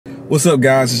What's up,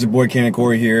 guys? It's your boy Canon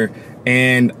Corey here,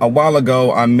 and a while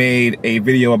ago I made a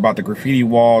video about the graffiti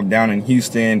wall down in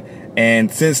Houston, and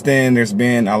since then there's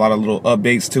been a lot of little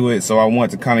updates to it, so I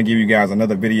want to kind of give you guys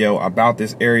another video about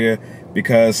this area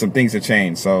because some things have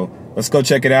changed. So let's go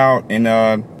check it out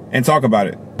and talk about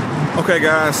it. Okay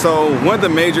guys, so one of the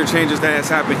major changes that has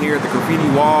happened here at the graffiti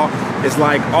wall is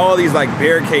like all these like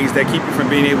barricades that keep you from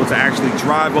being able to actually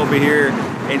drive over here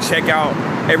and check out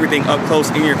everything up close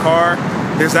in your car.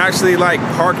 There's actually like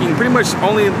parking. Pretty much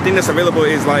only thing that's available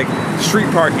is like street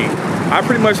parking. I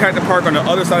pretty much had to park on the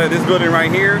other side of this building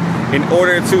right here in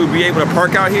order to be able to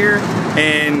park out here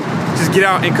and just get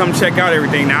out and come check out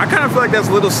everything. Now I kind of feel like that's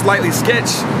a little slightly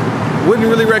sketch. Wouldn't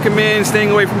really recommend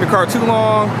staying away from your car too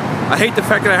long. I hate the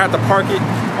fact that I have to park it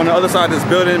on the other side of this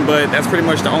building, but that's pretty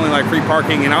much the only like free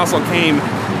parking. And I also came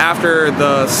after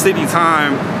the city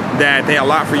time that they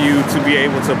allot for you to be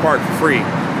able to park for free.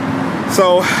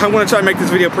 So I'm gonna try to make this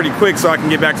video pretty quick so I can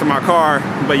get back to my car.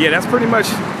 But yeah, that's pretty much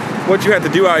what you have to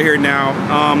do out here now.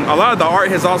 A lot of the art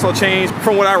has also changed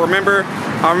from what I remember.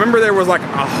 I remember there was like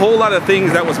a whole lot of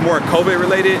things that was more COVID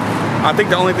related. I think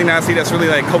the only thing that I see that's really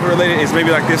like COVID related is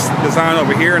maybe like this design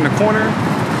over here in the corner.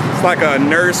 It's like a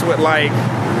nurse with like,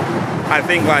 I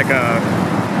think like a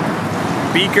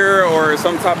beaker or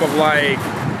some type of like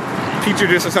petri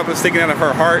dish or something sticking out of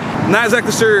her heart. Not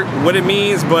exactly sure what it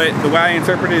means, but the way I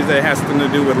interpret it is that it has something to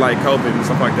do with like COVID and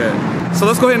stuff like that. So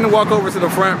let's go ahead and walk over to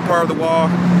the front part of the wall,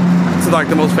 to like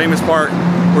the most famous part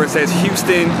where it says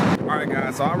Houston. All right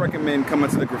guys, so I recommend coming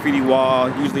to the graffiti wall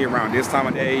usually around this time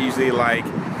of day, usually like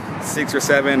 6 or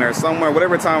 7 or somewhere,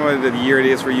 whatever time of the year it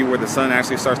is for you where the sun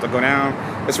actually starts to go down.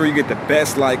 That's where you get the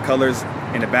best light colors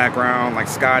in the background, like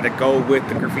sky, to go with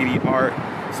the graffiti art.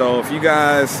 So if you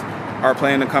guys are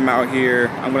planning to come out here,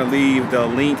 I'm gonna leave the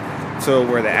link to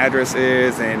where the address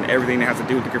is and everything that has to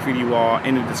do with the graffiti wall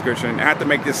in the description. I have to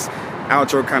make this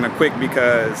outro kind of quick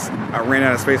because I ran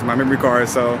out of space in my memory card.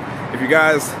 So if you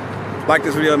guys like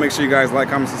this video, make sure you guys like,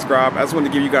 comment, subscribe. I just wanted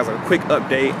to give you guys a quick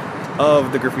update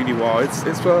of the graffiti wall. It's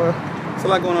a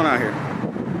lot going on out here.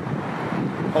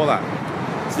 Whole lot.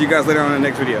 See you guys later on in the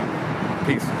next video.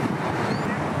 Peace.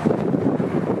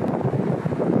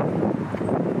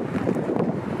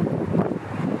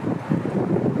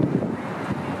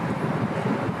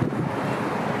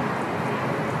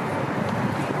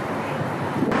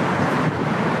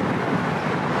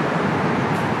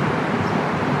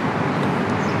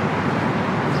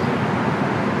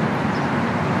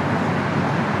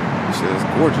 It's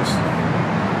gorgeous.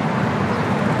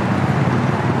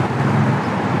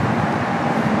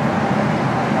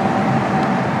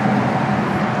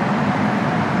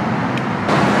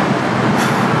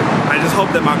 I just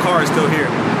hope that my car is still here.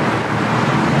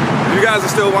 If you guys are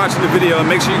still watching the video,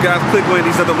 make sure you guys click one of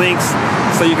these other links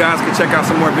so you guys can check out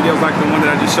some more videos like the one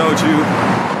that I just showed you.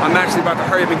 I'm actually about to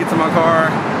hurry up and get to my car.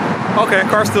 Okay,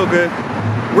 car's still good.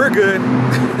 We're good.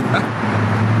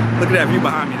 Look at that view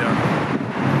behind me though.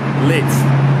 Lit.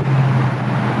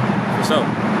 For sure.